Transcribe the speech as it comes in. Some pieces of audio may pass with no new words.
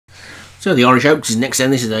So the Irish Oaks is next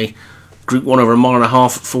then. This is a Group 1 over a mile and a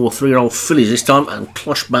half for 3-year-old fillies this time, and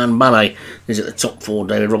Clochban Ballet is at the top for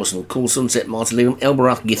David Robertson. Cool Sunset, Martin Leadham,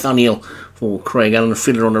 Elbarath Githaniel for Craig Allen,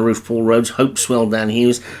 Fiddler on the Roof, Paul Rhodes, Hope Swell, Dan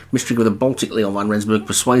Hughes, Mystery of the Baltic, Leon Van Rensburg,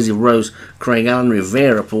 Persuasive Rose, Craig Allen,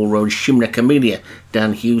 Rivera, Paul Rhodes, Shimna Camellia,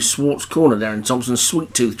 Dan Hughes, Swartz Corner, Darren Thompson,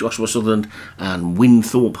 Sweet Tooth, Joshua Sutherland, and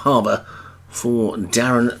Winthorpe Harbour for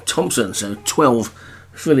Darren Thompson. So 12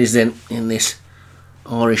 fillies then in this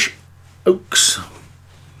Irish Oaks.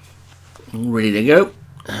 All ready to go,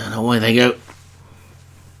 and away they go.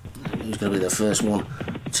 Who's going to be the first one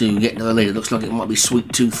to get to the lead? It looks like it might be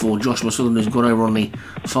Sweet Tooth for Joshua Sutherland, who's gone over on the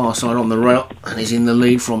far side on the rail and is in the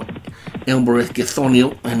lead from Elbereth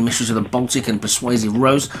Githoniel and Mistress of the Baltic and Persuasive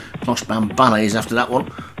Rose. Clochban Ballet is after that one.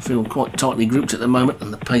 Feel quite tightly grouped at the moment,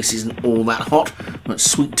 and the pace isn't all that hot, but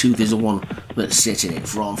Sweet Tooth is the one that's setting it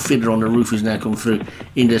from Fiddler on the Roof, who's now come through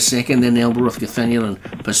into second, then Elbereth Githoniel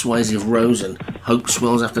and Persuasive Rose, and Hope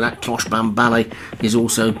Swells after that. Clochban Ballet is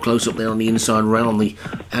also close up there on the inside rail. On the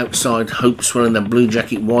outside, Hope Swell in the blue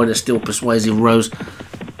jacket, wider still Persuasive Rose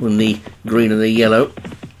in the green and the yellow.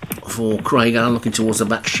 For Craig Allen, looking towards the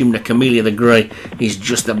back, Shimna Camellia, the grey, is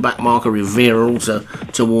just the back marker. Rivera also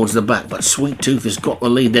towards the back, but Sweet Tooth has got the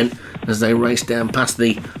lead then as they race down past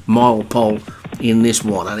the mile pole in this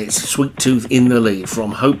one, and it's Sweet Tooth in the lead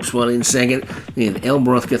from Hopeswell in second, in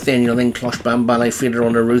Elbarath Githaniel, then Clochban Ballet, Fiddler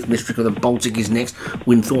on the Roof, Mystery of the Baltic is next,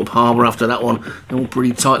 Winthorpe Harbour after that one. They're all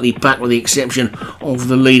pretty tightly packed with the exception of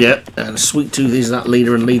the leader, and Sweet Tooth is that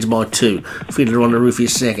leader and leads by 2. Fiddler on the Roof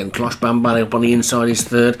is second, Clochban Ballet up on the inside is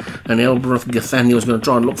third, and Elbarath Githaniel is going to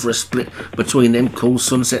try and look for a split between them. Cool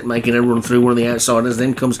Sunset making a run through one of the outsiders,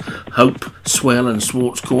 then comes Hope Swell and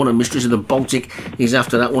Swartz Corner. Mistress of the Baltic is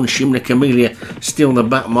after that one, Shimna Camellia still the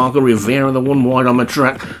back marker, Rivera the one wide on the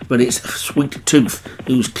track, but it's Sweet Tooth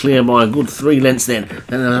who's clear by a good 3 lengths then, and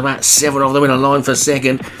there's about 7 of them in a line for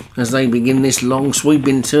second as they begin this long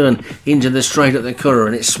sweeping turn into the straight at the Curragh,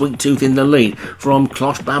 and it's Sweet Tooth in the lead from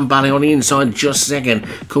Clochban Ballet on the inside just second.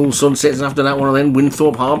 Cool Sunsets after that one, and then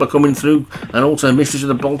Winthorpe Harbour coming through, and also Mistress of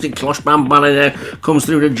the Baltic. Clochban Ballet now comes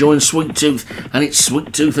through to join Sweet Tooth, and it's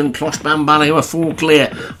Sweet Tooth and Clochban Ballet who are 4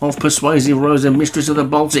 clear of Persuasive Rose and Mistress of the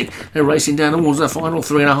Baltic. They're racing down towards the final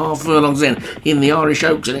 3.5 furlongs then in the Irish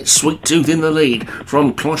Oaks, and it's Sweet Tooth in the lead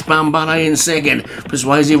from Clochban Ballet in second.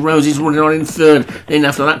 Persuasive Rose is running on in third. Then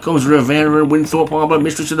after that comes Rivera and Winthorpe Harbour.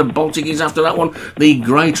 Mistress of the Baltic is after that one. The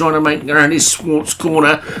grey trying to make around his Swartz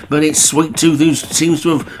Corner, but it's Sweet Tooth who seems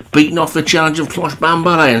to have beaten off the challenge of Clochban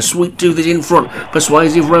Ballet, and Sweet Tooth is in front.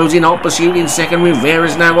 Persuasive Rose in hot pursuit in second.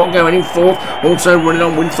 Rivera's now got going in fourth. Also running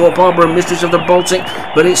on Winthorpe Harbour and Mistress of the Baltic,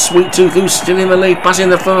 but it's Sweet Tooth who's still in the lead, passing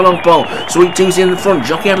the furlong pole. Sweet Tooth's in the front.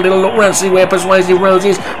 Jockey had a little look round to see where Persuasive Rose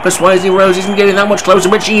is. Persuasive Rose isn't getting that much closer,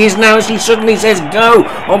 but she is now as she suddenly says go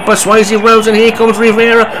on Persuasive Rose, and here comes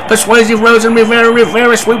Rivera. Persuasive Rose and Rivera.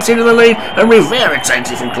 Rivera sweeps into the lead, and Rivera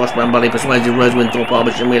takes it from Clochban Ballet. Persuasive Rose, Winthorpe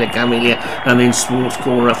Harbour, Shimna Camellia, and then Swartz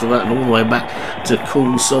Corner after that, and all the way back to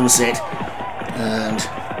Cool Sunset. And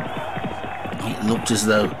it looked as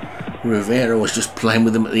though Rivera was just playing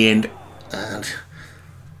with them at the end, and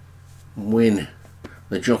when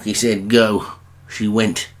the jockey said go, she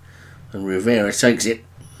went, and Rivera takes it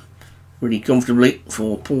pretty comfortably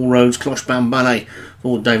for Paul Rhodes. Clochban Ballet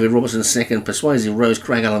for David Robertson second, Persuasive Rose,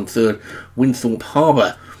 Craig Allen third, Winthorpe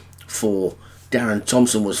Harbour for Darren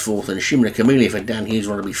Thompson was fourth, and Shimna Camellia for Dan Hughes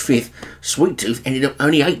wanted to be fifth. Sweet Tooth ended up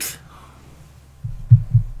only 8th.